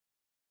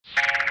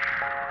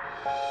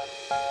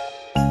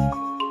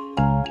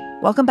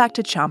Welcome back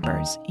to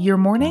Chompers, your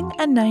morning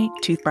and night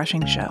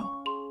toothbrushing show.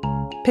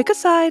 Pick a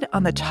side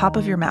on the top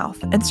of your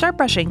mouth and start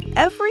brushing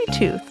every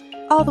tooth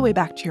all the way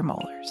back to your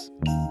molars.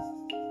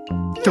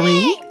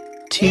 3,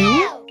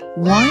 2,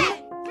 1,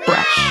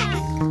 brush.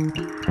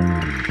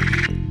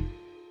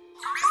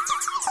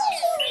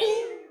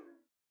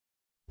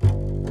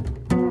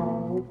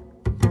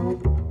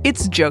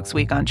 It's Jokes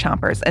Week on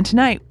Chompers, and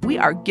tonight we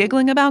are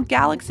giggling about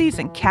galaxies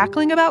and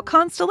cackling about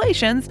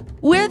constellations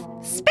with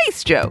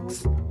space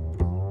jokes.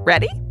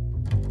 Ready?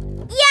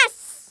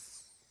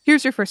 Yes!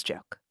 Here's your first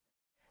joke.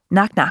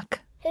 Knock,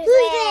 knock. Who's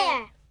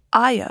there?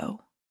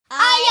 Io.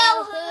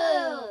 Io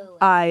who?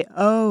 I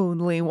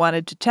only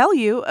wanted to tell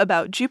you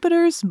about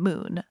Jupiter's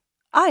moon,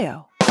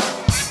 Io.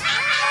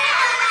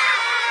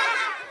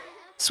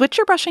 Switch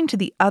your brushing to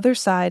the other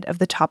side of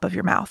the top of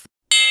your mouth,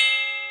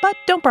 but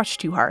don't brush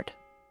too hard.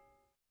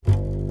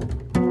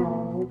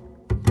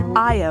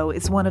 Io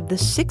is one of the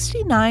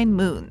 69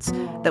 moons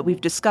that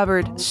we've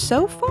discovered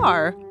so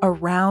far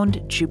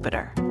around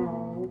Jupiter.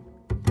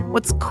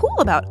 What's cool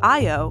about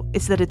Io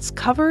is that it's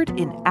covered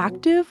in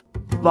active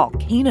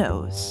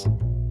volcanoes.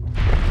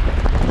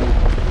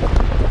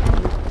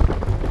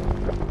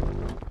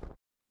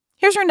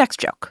 Here's your next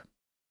joke.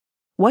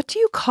 What do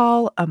you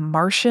call a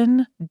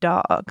Martian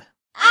dog?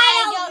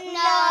 I don't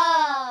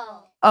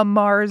know. A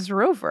Mars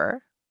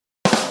rover.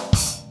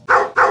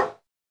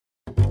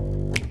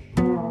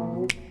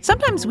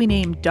 Sometimes we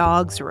name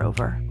dogs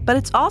rover, but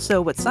it's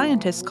also what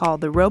scientists call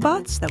the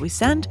robots that we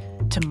send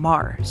to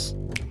Mars.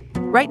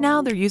 Right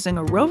now, they're using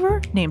a rover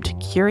named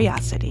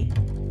Curiosity.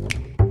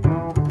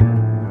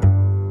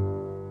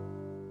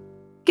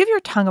 Give your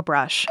tongue a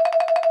brush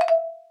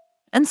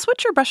and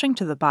switch your brushing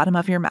to the bottom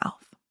of your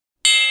mouth.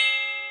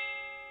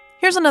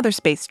 Here's another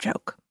space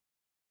joke.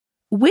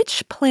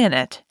 Which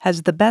planet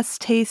has the best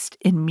taste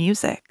in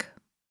music?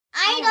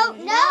 I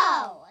don't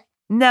know.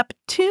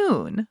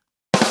 Neptune.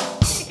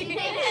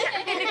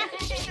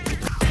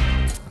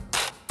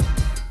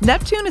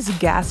 Neptune is a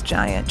gas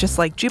giant, just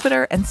like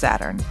Jupiter and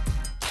Saturn.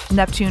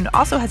 Neptune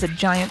also has a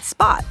giant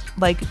spot,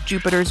 like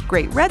Jupiter's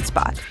Great Red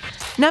Spot.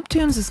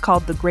 Neptune's is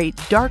called the Great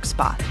Dark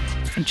Spot.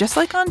 And just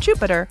like on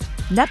Jupiter,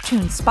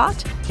 Neptune's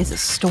spot is a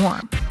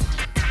storm.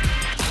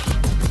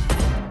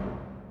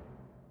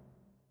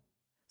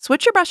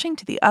 Switch your brushing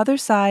to the other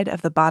side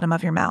of the bottom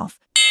of your mouth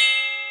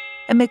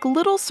and make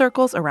little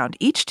circles around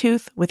each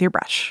tooth with your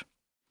brush.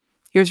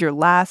 Here's your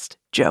last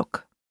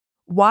joke.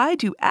 Why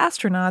do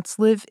astronauts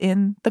live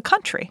in the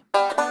country?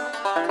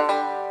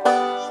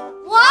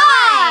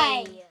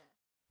 Why?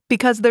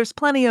 Because there's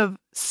plenty of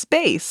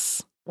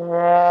space.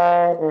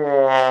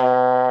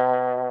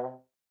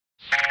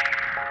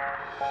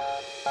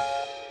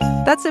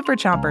 That's it for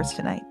Chompers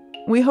tonight.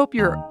 We hope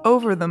you're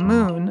over the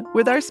moon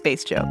with our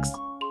space jokes.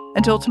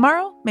 Until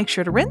tomorrow, make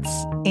sure to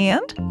rinse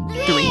and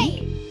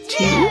 3,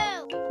 2,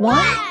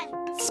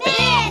 1,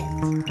 spit!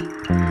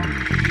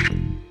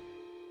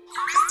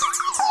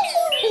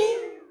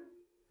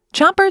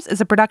 Chompers is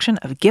a production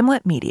of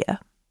Gimlet Media.